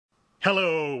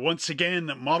Hello, once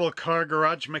again, Model Car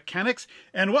Garage Mechanics,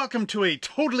 and welcome to a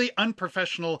totally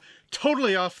unprofessional,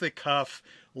 totally off the cuff,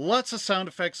 lots of sound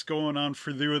effects going on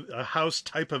for the house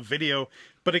type of video.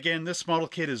 But again, this model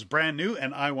kit is brand new,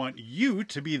 and I want you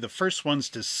to be the first ones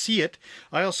to see it.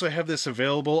 I also have this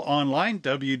available online,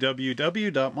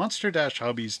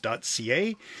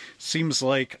 www.monster-hobbies.ca. Seems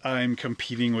like I'm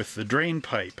competing with the drain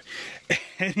pipe.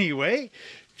 Anyway,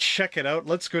 check it out.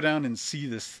 Let's go down and see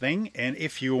this thing. And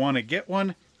if you want to get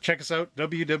one, check us out,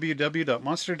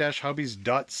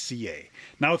 www.monster-hobbies.ca.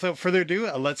 Now, without further ado,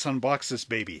 let's unbox this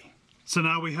baby. So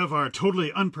now we have our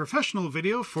totally unprofessional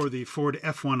video for the Ford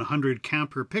F-100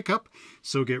 camper pickup.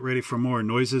 So get ready for more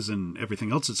noises and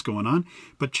everything else that's going on.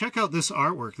 But check out this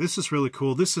artwork. This is really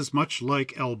cool. This is much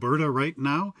like Alberta right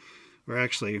now, or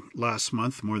actually last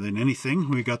month more than anything.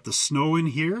 We got the snow in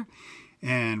here.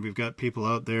 And we've got people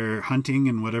out there hunting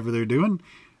and whatever they're doing.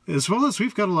 As well as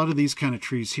we've got a lot of these kind of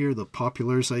trees here, the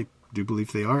poplars, I do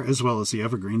believe they are, as well as the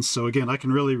evergreens. So again, I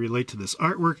can really relate to this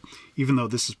artwork, even though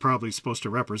this is probably supposed to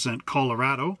represent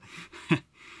Colorado.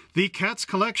 The Cats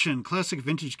Collection, classic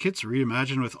vintage kits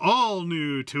reimagined with all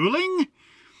new tooling.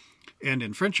 And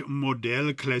in French,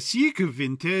 modèle classique,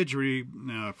 vintage,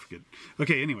 no, I forget.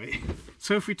 Okay, anyway,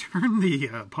 so if we turn the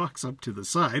box up to the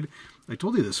side, I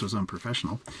told you this was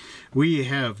unprofessional. We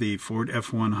have the Ford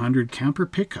F-100 camper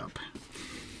pickup.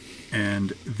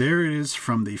 And there it is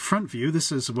from the front view.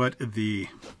 This is what the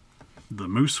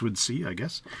moose would see, I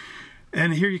guess.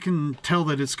 And here you can tell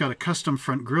that it's got a custom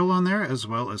front grille on there, as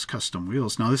well as custom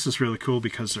wheels. Now this is really cool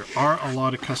because there are a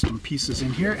lot of custom pieces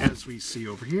in here, as we see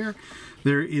over here.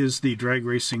 There is the drag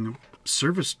racing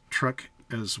service truck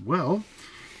as well.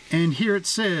 And here it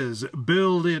says,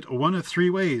 build it one of three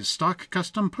ways. Stock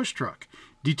custom push truck.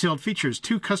 Detailed features,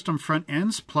 2 custom front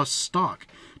ends plus stock.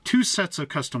 2 sets of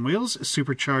custom wheels, a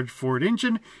supercharged Ford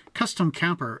engine, custom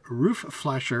camper, roof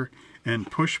flasher,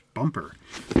 and push bumper.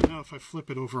 Now if I flip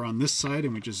it over on this side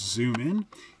and we just zoom in,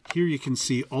 here you can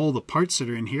see all the parts that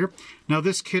are in here. Now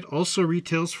this kit also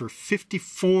retails for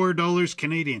 $54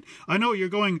 Canadian. I know you're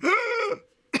going,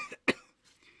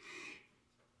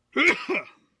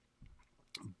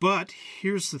 but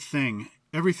here's the thing.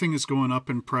 Everything is going up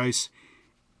in price,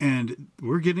 and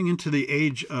we're getting into the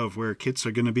age of where kits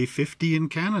are going to be $50 in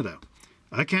Canada.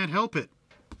 I can't help it.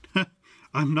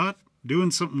 I'm not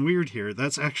doing something weird here.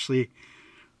 That's actually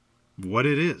what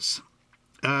it is.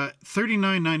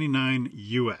 $39.99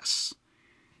 US.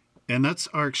 And that's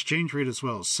our exchange rate as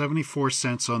well, 74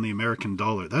 cents on the American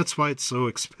dollar. That's why it's so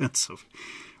expensive,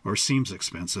 or seems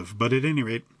expensive. But at any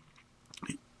rate,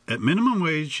 at minimum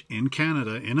wage in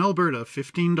Canada, in Alberta,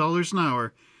 $15 an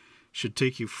hour should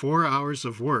take you 4 hours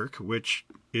of work, which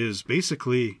is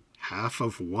basically half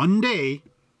of one day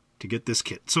to get this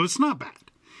kit. So it's not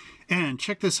bad. And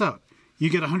check this out. You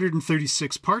get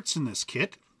 136 parts in this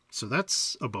kit, so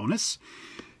that's a bonus.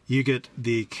 You get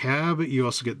the cab, you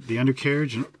also get the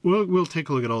undercarriage, and we'll take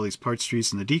a look at all these parts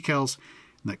trees and the decals.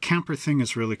 And that camper thing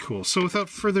is really cool. So without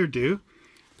further ado,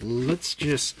 let's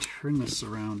just turn this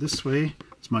around this way.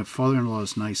 It's my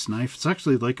father-in-law's nice knife. It's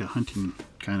actually like a hunting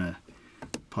kind of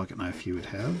pocket knife you would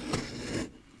have.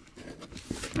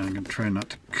 Now I'm going to try not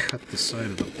to cut the side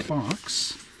of the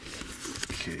box.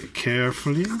 Okay,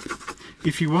 carefully.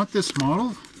 If you want this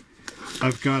model,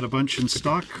 I've got a bunch in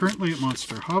stock currently at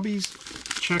Monster Hobbies.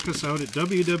 Check us out at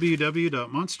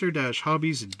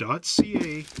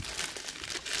www.monster-hobbies.ca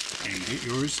and get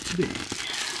yours today.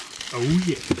 Oh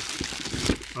yeah.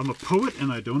 I'm a poet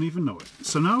and I don't even know it.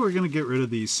 So now we're going to get rid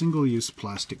of the single-use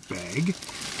plastic bag,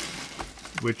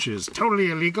 which is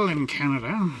totally illegal in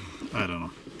Canada. I don't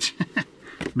know.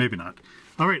 Maybe not.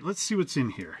 All right, let's see what's in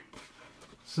here.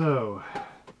 So,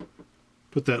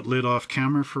 put that lid off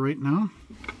camera for right now.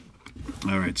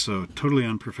 All right, so totally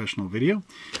unprofessional video.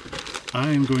 I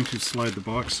am going to slide the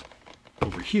box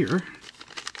over here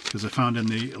because I found in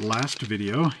the last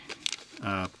video,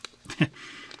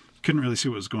 couldn't really see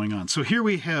what was going on. So here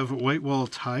we have white wall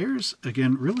tires.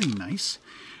 Again, really nice.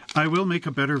 I will make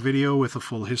a better video with a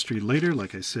full history later,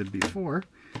 like I said before.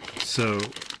 So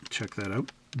check that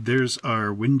out. There's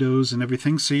our windows and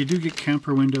everything. So you do get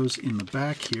camper windows in the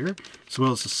back here, as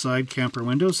well as the side camper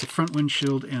windows, the front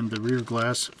windshield, and the rear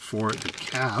glass for the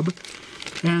cab.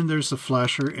 And there's the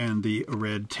flasher and the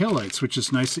red taillights, which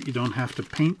is nice that you don't have to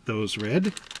paint those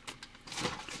red.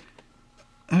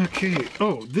 Okay,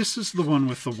 oh, this is the one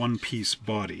with the one-piece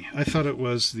body. I thought it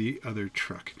was the other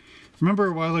truck. Remember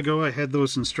a while ago I had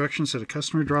those instructions that a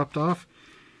customer dropped off?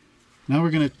 Now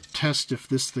we're going to test if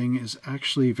this thing is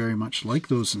actually very much like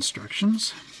those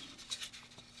instructions.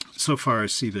 So far I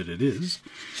see that it is.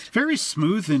 Very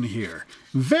smooth in here.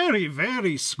 Very,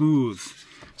 very smooth.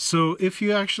 So if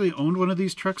you actually owned one of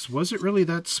these trucks, was it really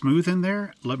that smooth in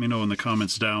there? Let me know in the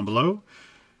comments down below.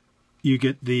 You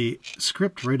get the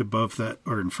script right above that,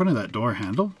 or in front of that door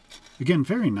handle. Again,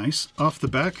 very nice. Off the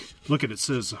back, look at it,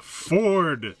 says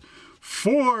Ford.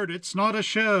 Ford, it's not a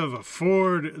Chev.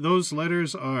 Ford, those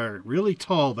letters are really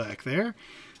tall back there.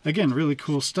 Again, really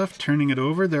cool stuff. Turning it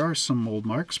over, there are some mold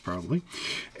marks probably,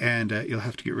 and you'll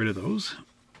have to get rid of those.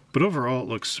 But overall, it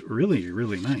looks really,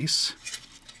 really nice.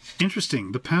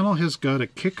 Interesting, the panel has got a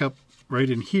kick up right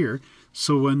in here,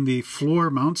 so when the floor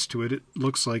mounts to it, it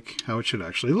looks like how it should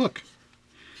actually look.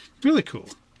 Really cool.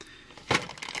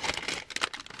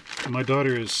 My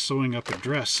daughter is sewing up a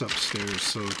dress upstairs,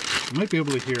 so you might be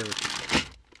able to hear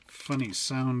funny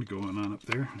sound going on up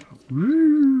there.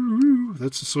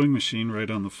 That's a sewing machine right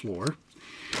on the floor.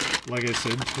 Like I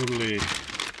said, totally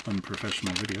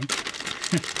unprofessional video.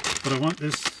 But I want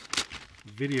this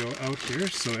video out here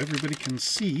so everybody can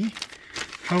see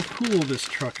how cool this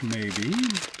truck may be.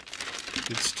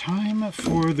 It's time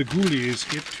for the ghoulies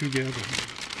get together.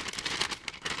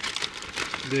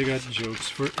 They got jokes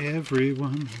for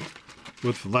everyone,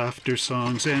 with laughter,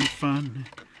 songs, and fun.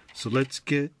 So let's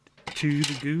get to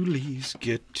the ghoulies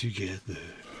get together.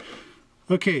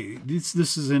 Okay,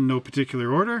 this is in no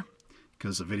particular order,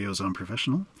 because the video is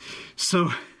unprofessional. So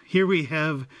here we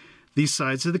have these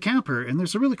sides of the camper, and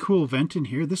there's a really cool vent in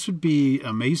here. This would be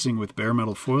amazing with bare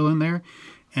metal foil in there,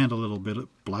 and a little bit of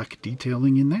black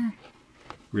detailing in there.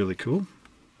 Really cool.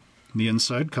 The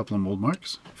inside, a couple of mold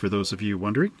marks, for those of you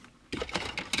wondering.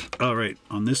 All right,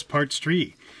 on this parts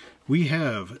tree, we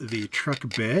have the truck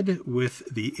bed with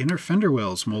the inner fender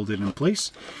wells molded in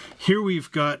place. Here we've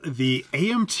got the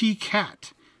AMT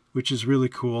cat, which is really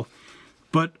cool.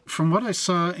 But from what I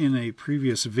saw in a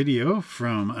previous video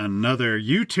from another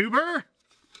YouTuber,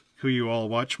 who you all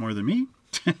watch more than me,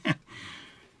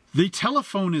 the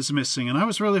telephone is missing. And I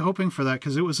was really hoping for that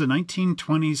because it was a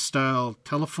 1920s style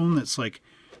telephone that's like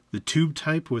the tube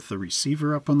type with the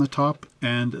receiver up on the top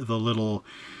and the little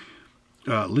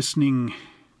listening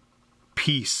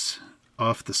piece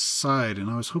off the side, and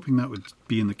I was hoping that would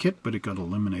be in the kit, but it got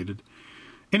eliminated.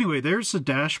 Anyway, there's the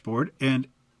dashboard, and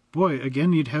boy,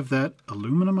 again, you'd have that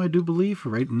aluminum, I do believe,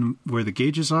 right in where the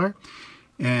gauges are.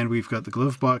 And we've got the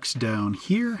glove box down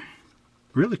here.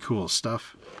 Really cool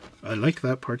stuff. I like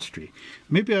that parts tree.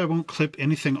 Maybe I won't clip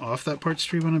anything off that parts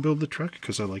tree when I build the truck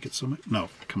because I like it so much. No,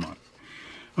 come on.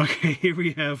 Okay, here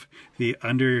we have the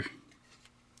under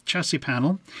chassis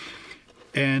panel.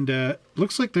 And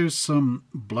looks like there's some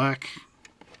black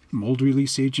mold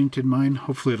release agent in mine.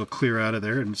 Hopefully it'll clear out of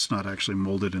there and it's not actually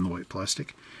molded in the white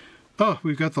plastic. Oh,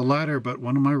 we've got the ladder, but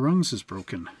one of my rungs is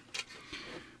broken.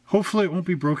 Hopefully it won't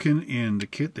be broken in the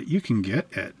kit that you can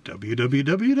get at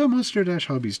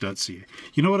www.monster-hobbies.ca.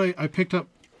 You know what? I picked up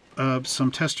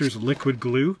some Testors liquid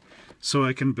glue so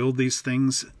I can build these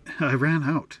things. I ran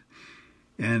out,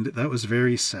 and that was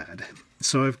very sad.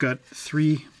 So I've got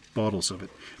 3 bottles of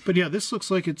it. But yeah, this looks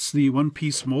like it's the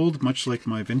one-piece mold, much like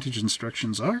my vintage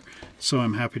instructions are. So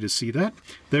I'm happy to see that.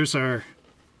 There's our...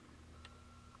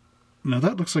 Now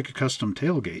that looks like a custom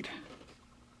tailgate.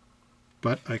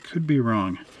 But I could be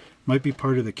wrong. Might be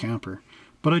part of the camper.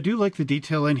 But I do like the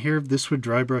detail in here. This would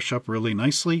dry brush up really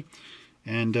nicely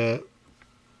and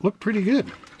look pretty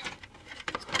good.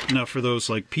 Now for those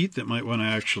like Pete that might want to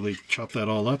actually chop that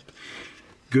all up,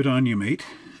 good on you, mate.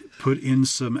 Put in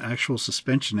some actual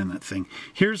suspension in that thing.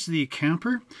 Here's the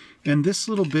camper, and this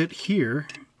little bit here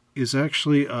is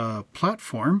actually a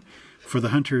platform for the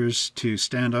hunters to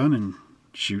stand on and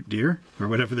shoot deer or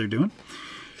whatever they're doing.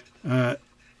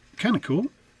 Kind of cool.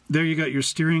 There you got your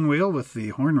steering wheel with the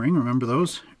horn ring. Remember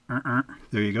those?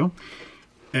 There you go.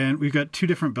 And we've got 2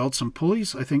 different belts and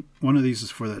pulleys. I think one of these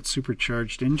is for that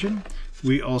supercharged engine.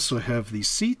 We also have the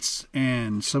seats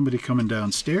and somebody coming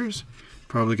downstairs.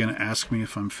 Probably going to ask me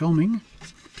if I'm filming.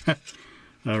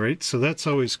 All right, so that's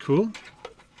always cool.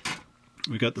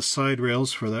 We got the side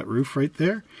rails for that roof right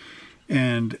there.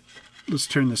 And let's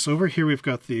turn this over. Here we've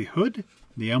got the hood.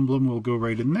 The emblem will go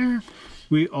right in there.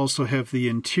 We also have the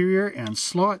interior and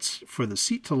slots for the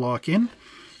seat to lock in.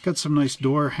 Got some nice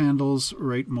door handles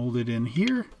right molded in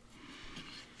here.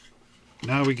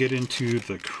 Now we get into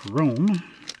the chrome.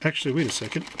 Actually, wait a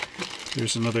second.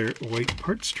 There's another white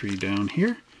parts tree down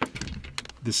here.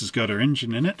 This has got our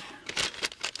engine in it.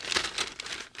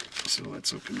 So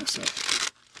let's open this up.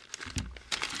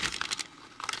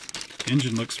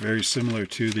 Engine looks very similar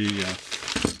to the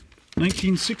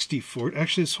 1960 Ford.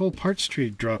 Actually, this whole parts tree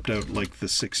dropped out like the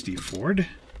 60 Ford.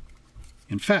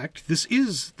 In fact, this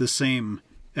is the same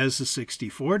as the 60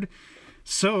 Ford.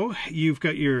 So you've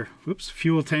got your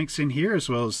fuel tanks in here, as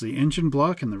well as the engine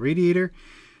block and the radiator.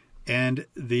 and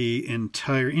the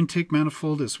entire intake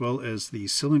manifold, as well as the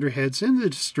cylinder heads and the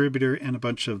distributor and a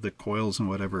bunch of the coils and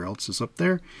whatever else is up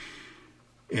there.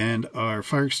 And our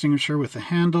fire extinguisher with a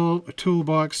handle, a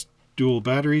toolbox, dual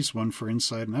batteries, one for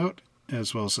inside and out,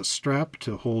 as well as a strap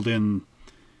to hold in,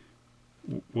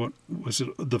 what was it,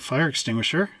 the fire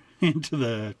extinguisher into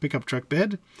the pickup truck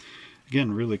bed.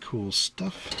 Again, really cool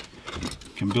stuff.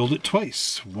 Can build it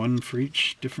twice, one for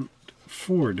each different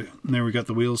Ford. And there we got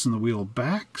the wheels and the wheel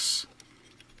backs,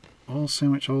 all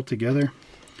sandwiched all together.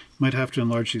 Might have to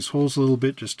enlarge these holes a little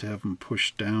bit just to have them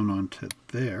pushed down onto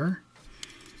there.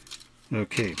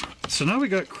 Okay, so now we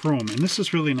got chrome, and this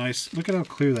is really nice. Look at how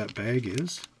clear that bag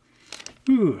is.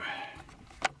 Ooh.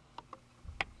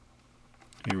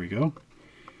 Here we go.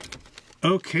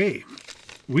 Okay,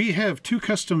 we have two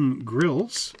custom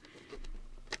grills.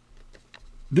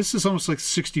 This is almost like the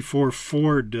 64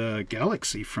 Ford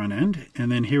Galaxy front end,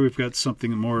 and then here we've got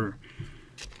something more,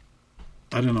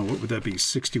 I don't know, what would that be,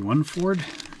 61 Ford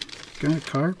kind of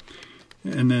car?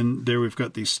 And then there we've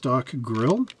got the stock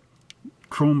grill.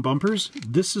 Chrome bumpers.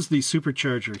 This is the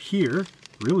supercharger here,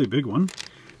 really big one.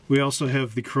 We also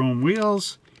have the chrome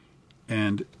wheels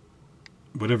and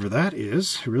whatever that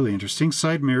is, really interesting.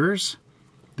 Side mirrors,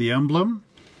 the emblem,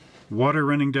 water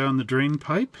running down the drain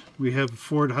pipe. We have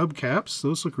Ford hubcaps.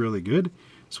 Those look really good,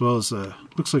 as well as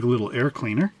looks like a little air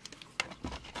cleaner.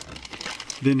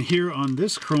 Then here on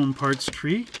this chrome parts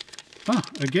tree,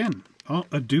 again,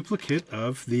 a duplicate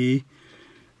of the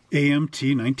AMT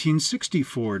 1960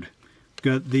 Ford.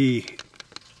 Got the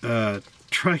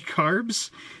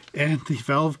tricarbs and the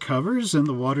valve covers, and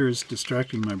the water is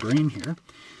distracting my brain here.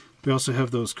 We also have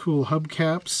those cool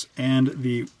hubcaps and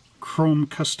the chrome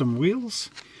custom wheels.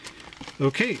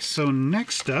 Okay, so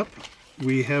next up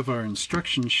we have our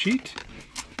instruction sheet,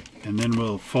 and then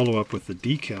we'll follow up with the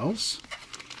decals.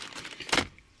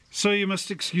 So you must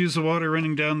excuse the water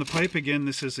running down the pipe. Again,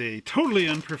 this is a totally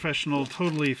unprofessional,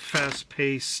 totally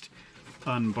fast-paced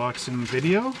unboxing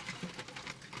video.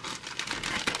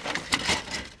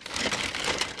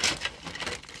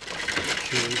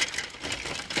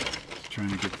 Trying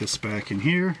to get this back in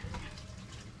here.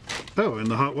 Oh, and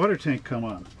the hot water tank come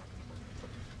on.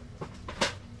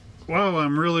 Wow,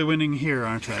 I'm really winning here,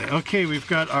 aren't I? Okay, we've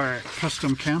got our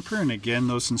custom camper, and again,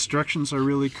 those instructions are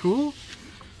really cool.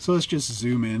 So let's just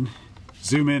zoom in.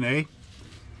 Zoom in, eh?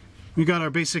 We got our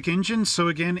basic engine. So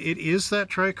again, it is that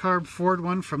tricarb Ford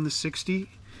one from the 60.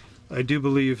 I do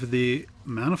believe the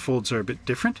manifolds are a bit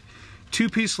different.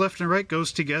 Two-piece left and right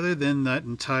goes together, then that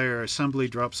entire assembly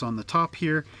drops on the top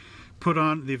here. Put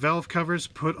on the valve covers,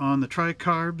 put on the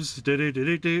tricarbs.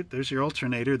 There's your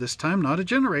alternator this time, not a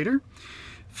generator.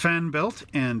 Fan belt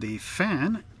and the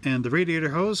fan and the radiator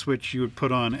hose, which you would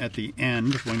put on at the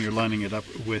end when you're lining it up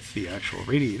with the actual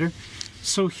radiator.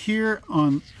 So here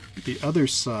on the other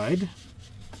side,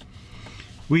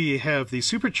 we have the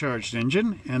supercharged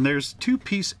engine, and there's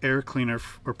two-piece air cleaner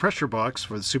or pressure box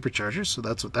for the supercharger, so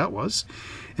that's what that was.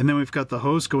 And then we've got the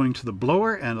hose going to the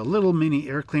blower and a little mini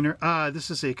air cleaner.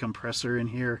 This is a compressor in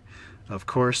here, of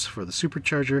course, for the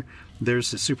supercharger.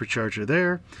 There's the supercharger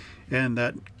there, and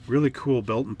that really cool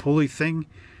belt and pulley thing.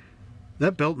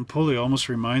 That belt and pulley almost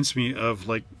reminds me of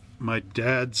like my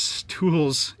dad's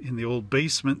tools in the old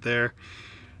basement there,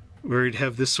 where he'd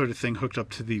have this sort of thing hooked up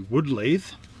to the wood lathe.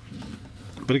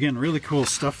 But again, really cool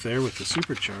stuff there with the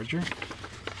supercharger.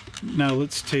 Now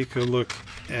let's take a look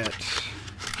at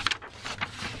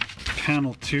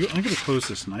panel 2. I'm going to close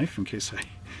this knife in case I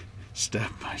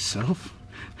stab myself.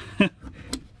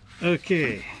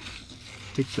 Okay,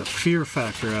 take the fear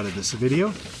factor out of this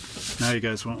video. Now you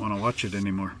guys won't want to watch it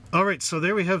anymore. Alright, so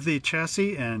there we have the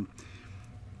chassis, and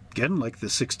again, like the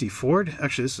 60 Ford,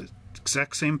 actually this is the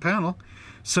exact same panel.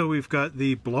 So we've got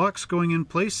the blocks going in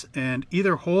place, and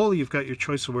either hole you've got your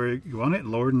choice of where you want it,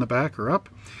 lowered in the back or up.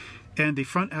 And the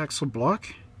front axle block,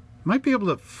 might be able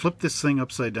to flip this thing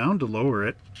upside down to lower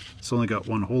it. It's only got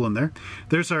one hole in there.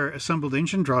 There's our assembled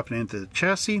engine dropping into the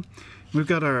chassis. We've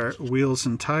got our wheels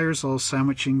and tires all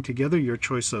sandwiching together, your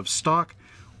choice of stock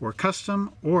or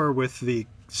custom, or with the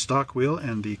stock wheel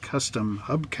and the custom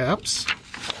hubcaps.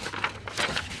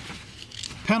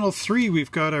 Panel 3,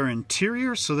 we've got our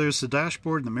interior, so there's the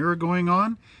dashboard and the mirror going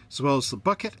on, as well as the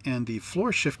bucket, and the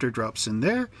floor shifter drops in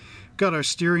there. Got our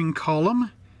steering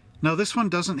column. Now this one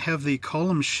doesn't have the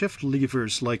column shift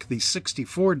levers like the 60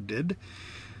 Ford did,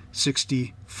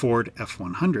 60 Ford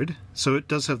F100, so it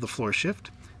does have the floor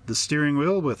shift. The steering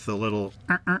wheel with the little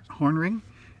horn ring,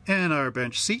 and our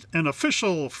bench seat, an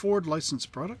official Ford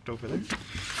licensed product over there.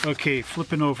 Okay,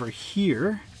 flipping over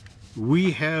here,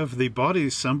 we have the body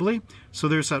assembly. So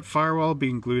there's that firewall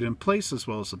being glued in place, as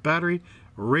well as the battery,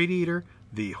 radiator,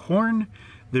 the horn,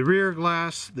 the rear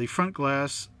glass, the front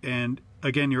glass, and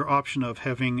again your option of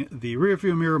having the rear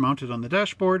view mirror mounted on the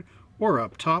dashboard or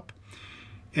up top.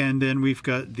 And then we've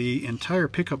got the entire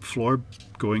pickup floor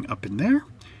going up in there,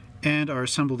 and our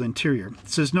assembled interior. It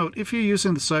says, note, if you're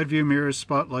using the side view mirrors,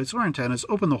 spotlights, or antennas,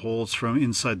 open the holes from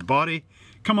inside the body.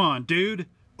 Come on, dude,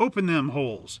 open them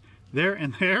holes. There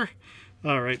and there.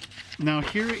 All right, now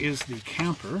here is the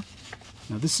camper.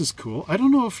 Now this is cool. I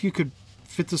don't know if you could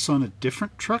fit this on a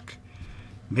different truck.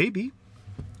 Maybe.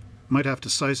 Might have to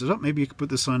size it up. Maybe you could put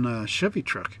this on a Chevy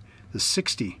truck, the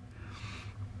 60.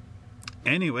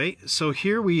 Anyway, so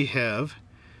here we have,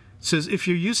 it says, if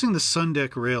you're using the sun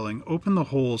deck railing, open the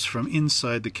holes from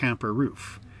inside the camper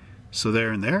roof. So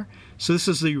there and there. So this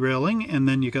is the railing, and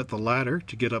then you got the ladder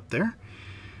to get up there.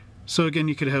 So again,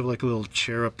 you could have like a little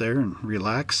chair up there and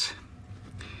relax.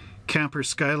 Camper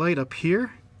skylight up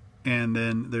here, and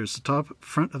then there's the top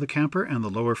front of the camper and the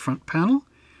lower front panel.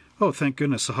 Oh, thank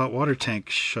goodness the hot water tank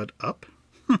shut up.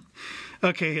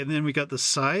 Okay, and then we got the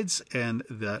sides and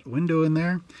that window in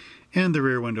there, and the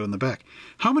rear window in the back.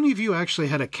 How many of you actually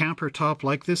had a camper top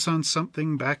like this on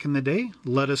something back in the day?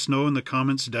 Let us know in the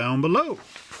comments down below.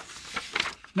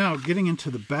 Now, getting into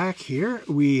the back here,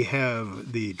 we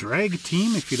have the drag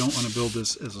team, if you don't want to build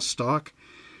this as a stock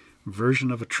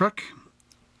version of a truck.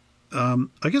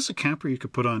 I guess a camper you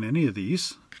could put on any of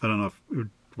these. I don't know if it would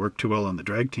work too well on the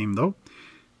drag team, though.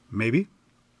 Maybe.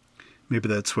 Maybe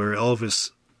that's where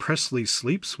Elvis Presley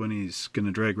sleeps when he's going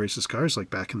to drag race his cars, like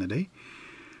back in the day.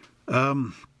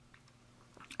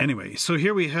 Anyway, so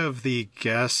here we have the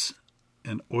gas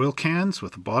and oil cans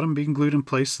with the bottom being glued in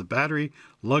place, the battery,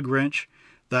 lug wrench,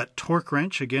 that torque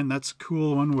wrench. Again, that's a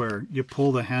cool one where you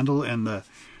pull the handle and the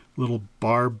little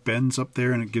bar bends up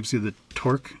there and it gives you the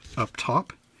torque up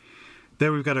top.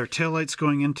 There we've got our taillights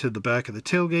going into the back of the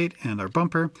tailgate and our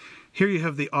bumper. Here you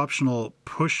have the optional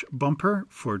push bumper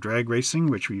for drag racing,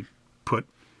 which we put.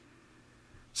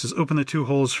 It says open the two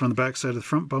holes from the back side of the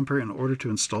front bumper in order to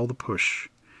install the push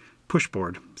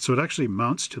board. So it actually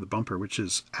mounts to the bumper, which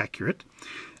is accurate.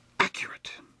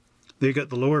 Accurate. There you got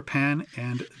the lower pan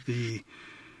and the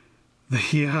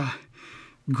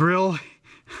grill.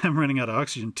 I'm running out of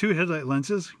oxygen. 2 headlight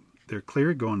lenses. They're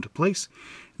clear, go into place.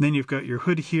 And then you've got your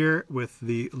hood here with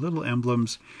the little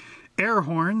emblems, air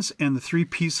horns, and the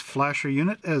 3-piece flasher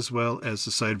unit, as well as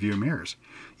the side view mirrors.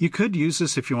 You could use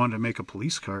this if you wanted to make a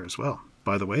police car as well,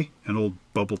 by the way, an old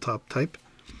bubble top type.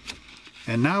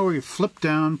 And now we flip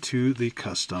down to the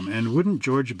custom, and wouldn't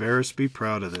George Barris be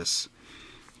proud of this?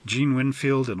 Gene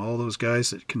Winfield and all those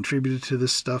guys that contributed to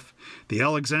this stuff. The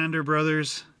Alexander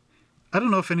brothers. I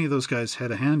don't know if any of those guys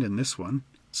had a hand in this one.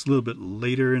 It's a little bit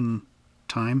later in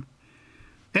time.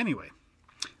 Anyway,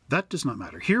 that does not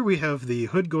matter. Here we have the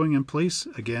hood going in place,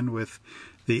 again with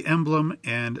the emblem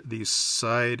and the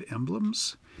side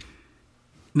emblems.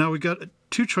 Now we got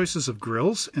 2 choices of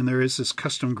grills, and there is this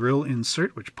custom grill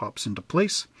insert which pops into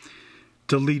place,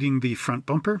 deleting the front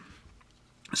bumper.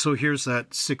 So here's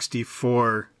that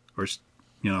 64, or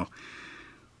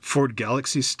Ford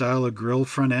Galaxy style of grill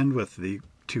front end with the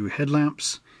 2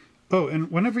 headlamps. Oh,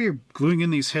 and whenever you're gluing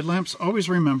in these headlamps, always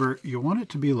remember you want it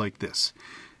to be like this.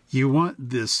 You want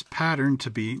this pattern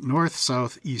to be north,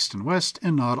 south, east, and west,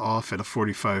 and not off at a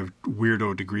 45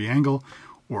 weirdo degree angle,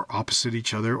 or opposite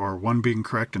each other, or one being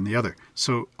correct and the other.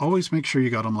 So always make sure you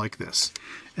got them like this.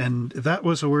 And that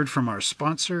was a word from our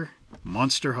sponsor,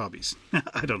 Monster Hobbies.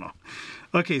 I don't know.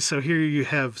 Okay, so here you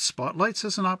have spotlights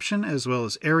as an option, as well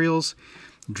as aerials,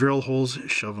 drill holes,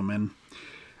 shove them in.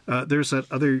 There's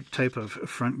that other type of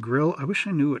front grille. I wish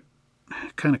I knew what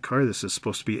kind of car this is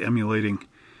supposed to be emulating.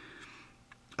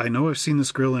 I know I've seen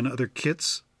this grille in other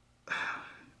kits.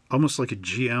 Almost like a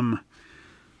GM.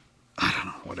 I don't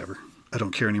know, whatever. I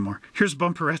don't care anymore. Here's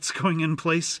bumperettes going in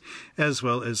place, as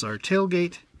well as our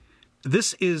tailgate.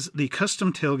 This is the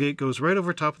custom tailgate. Goes right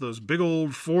over top of those big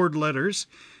old Ford letters.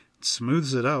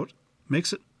 Smooths it out.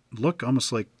 Makes it look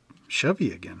almost like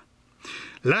Chevy again.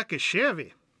 Like a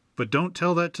Chevy. But don't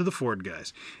tell that to the Ford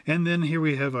guys. And then here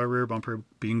we have our rear bumper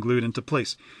being glued into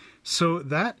place. So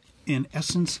that, in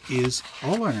essence, is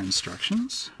all our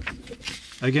instructions.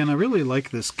 Again, I really like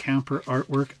this camper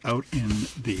artwork out in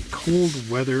the cold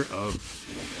weather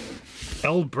of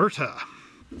Alberta.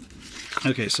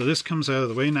 Okay, so this comes out of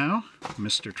the way now,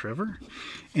 Mr. Trevor.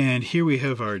 And here we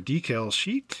have our decal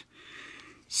sheet.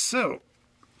 So,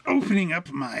 opening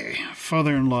up my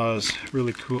father-in-law's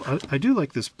really cool... I do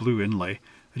like this blue inlay.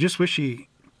 I just wish he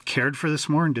cared for this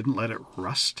more and didn't let it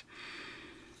rust.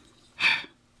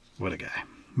 What a guy.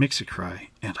 Makes you cry,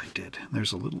 and I did.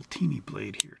 There's a little teeny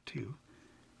blade here, too.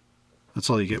 That's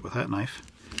all you get with that knife.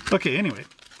 Okay, anyway.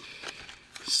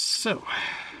 so.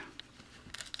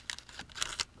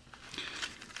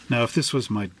 Now, if this was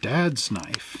my dad's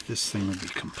knife, this thing would be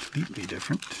completely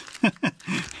different.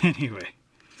 Anyway,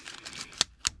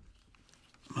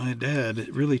 my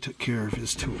dad really took care of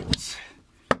his tools.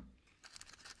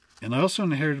 And I also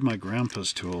inherited my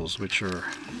grandpa's tools, which are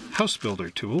house builder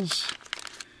tools.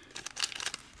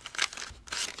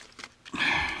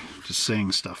 Just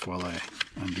saying stuff while I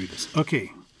undo this.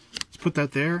 Okay, let's put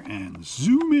that there and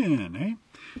zoom in, eh?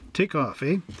 Take off,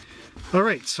 eh? All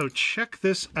right, so check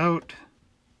this out,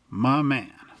 my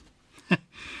man.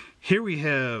 Here we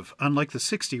have, unlike the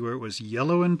 60 where it was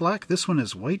yellow and black, this one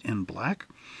is white and black.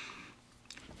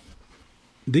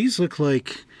 These look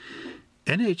like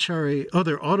NHRA, oh,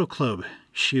 they're Auto Club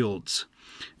shields.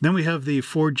 Then we have the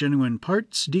Ford Genuine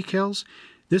Parts decals.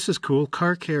 This is cool,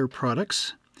 Car Care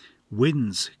Products.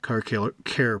 Wins Car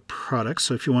Care Products.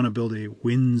 So if you want to build a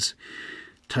Wins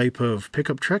type of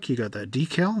pickup truck, you got that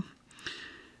decal.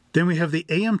 Then we have the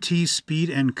AMT Speed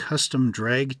and Custom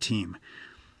Drag Team.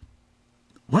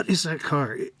 What is that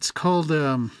car? It's called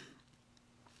the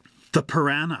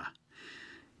Piranha.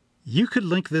 You could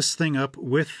link this thing up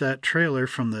with that trailer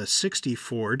from the 60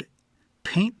 Ford,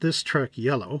 paint this truck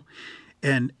yellow,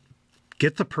 and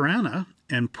get the Piranha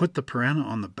and put the Piranha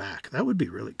on the back. That would be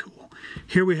really cool.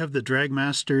 Here we have the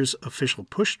Dragmasters official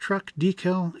push truck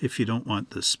decal, if you don't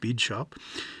want the speed shop.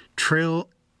 Trails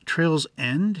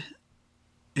End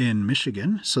in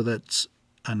Michigan, so that's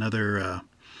another,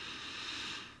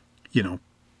 you know,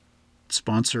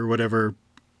 sponsor, whatever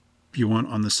you want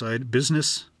on the side.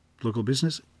 Business, local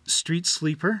business. Street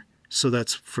Sleeper, so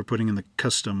that's for putting in the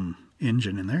custom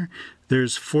engine in there.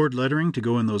 There's Ford lettering to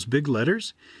go in those big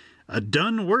letters. A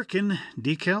Done Workin'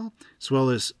 decal, as well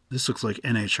as, this looks like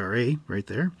NHRA right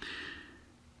there.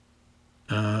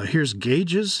 Here's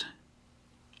Gauges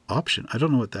option. I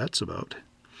don't know what that's about.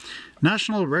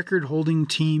 National Record Holding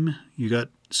Team. You got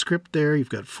script there. You've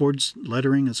got Ford's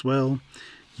lettering as well.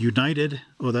 United.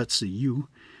 Oh, that's the U.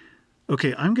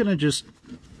 Okay, I'm going to just,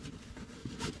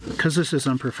 because this is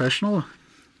unprofessional,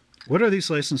 what are these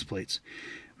license plates?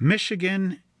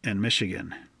 Michigan and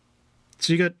Michigan.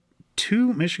 So you got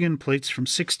two Michigan plates from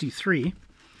 63. Let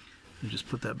me just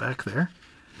put that back there,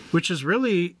 which is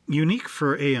really unique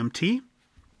for AMT.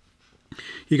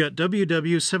 You got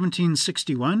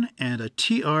WW1761 and a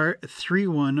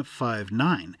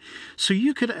TR3159. So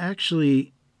you could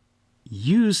actually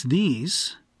use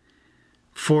these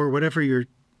for whatever you're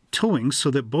towing, so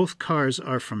that both cars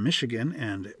are from Michigan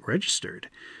and registered.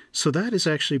 So that is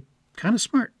actually kind of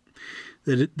smart.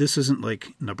 That this isn't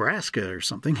like Nebraska or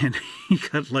something, and you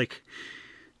got like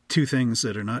two things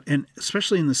that are not, and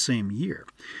especially in the same year.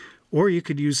 Or you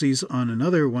could use these on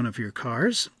another one of your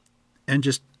cars and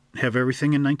just have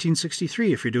everything in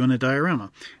 1963 if you're doing a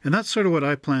diorama. And that's sort of what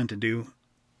I plan to do.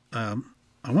 I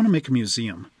want to make a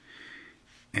museum.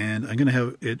 And I'm going to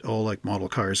have it all like model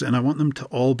cars. And I want them to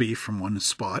all be from one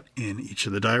spot in each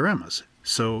of the dioramas.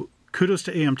 So kudos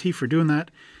to AMT for doing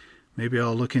that. Maybe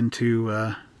I'll look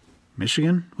into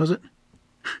Michigan, was it?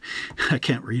 I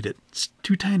can't read it. It's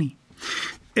too tiny.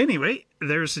 Anyway,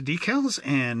 there's the decals.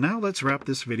 And now let's wrap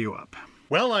this video up.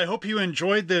 Well, I hope you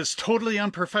enjoyed this totally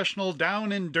unprofessional,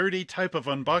 down and dirty type of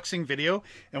unboxing video.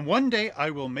 And one day I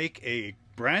will make a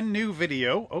brand new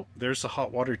video. Oh, there's the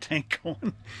hot water tank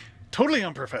going. Totally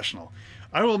unprofessional.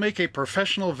 I will make a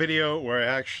professional video where I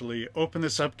actually open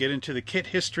this up, get into the kit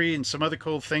history and some other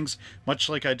cool things, much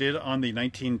like I did on the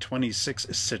 1926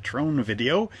 Citroen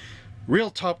video. Real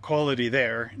top quality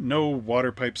there. No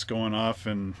water pipes going off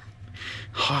and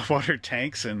hot water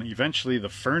tanks and eventually the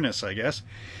furnace, I guess.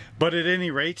 But at any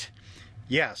rate,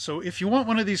 yeah, so if you want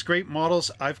one of these great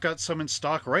models, I've got some in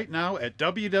stock right now at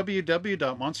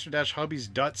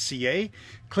www.monster-hobbies.ca.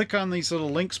 Click on these little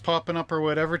links popping up or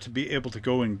whatever to be able to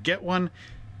go and get one.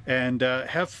 And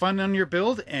have fun on your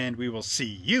build, and we will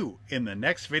see you in the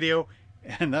next video.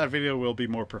 And that video will be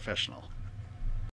more professional.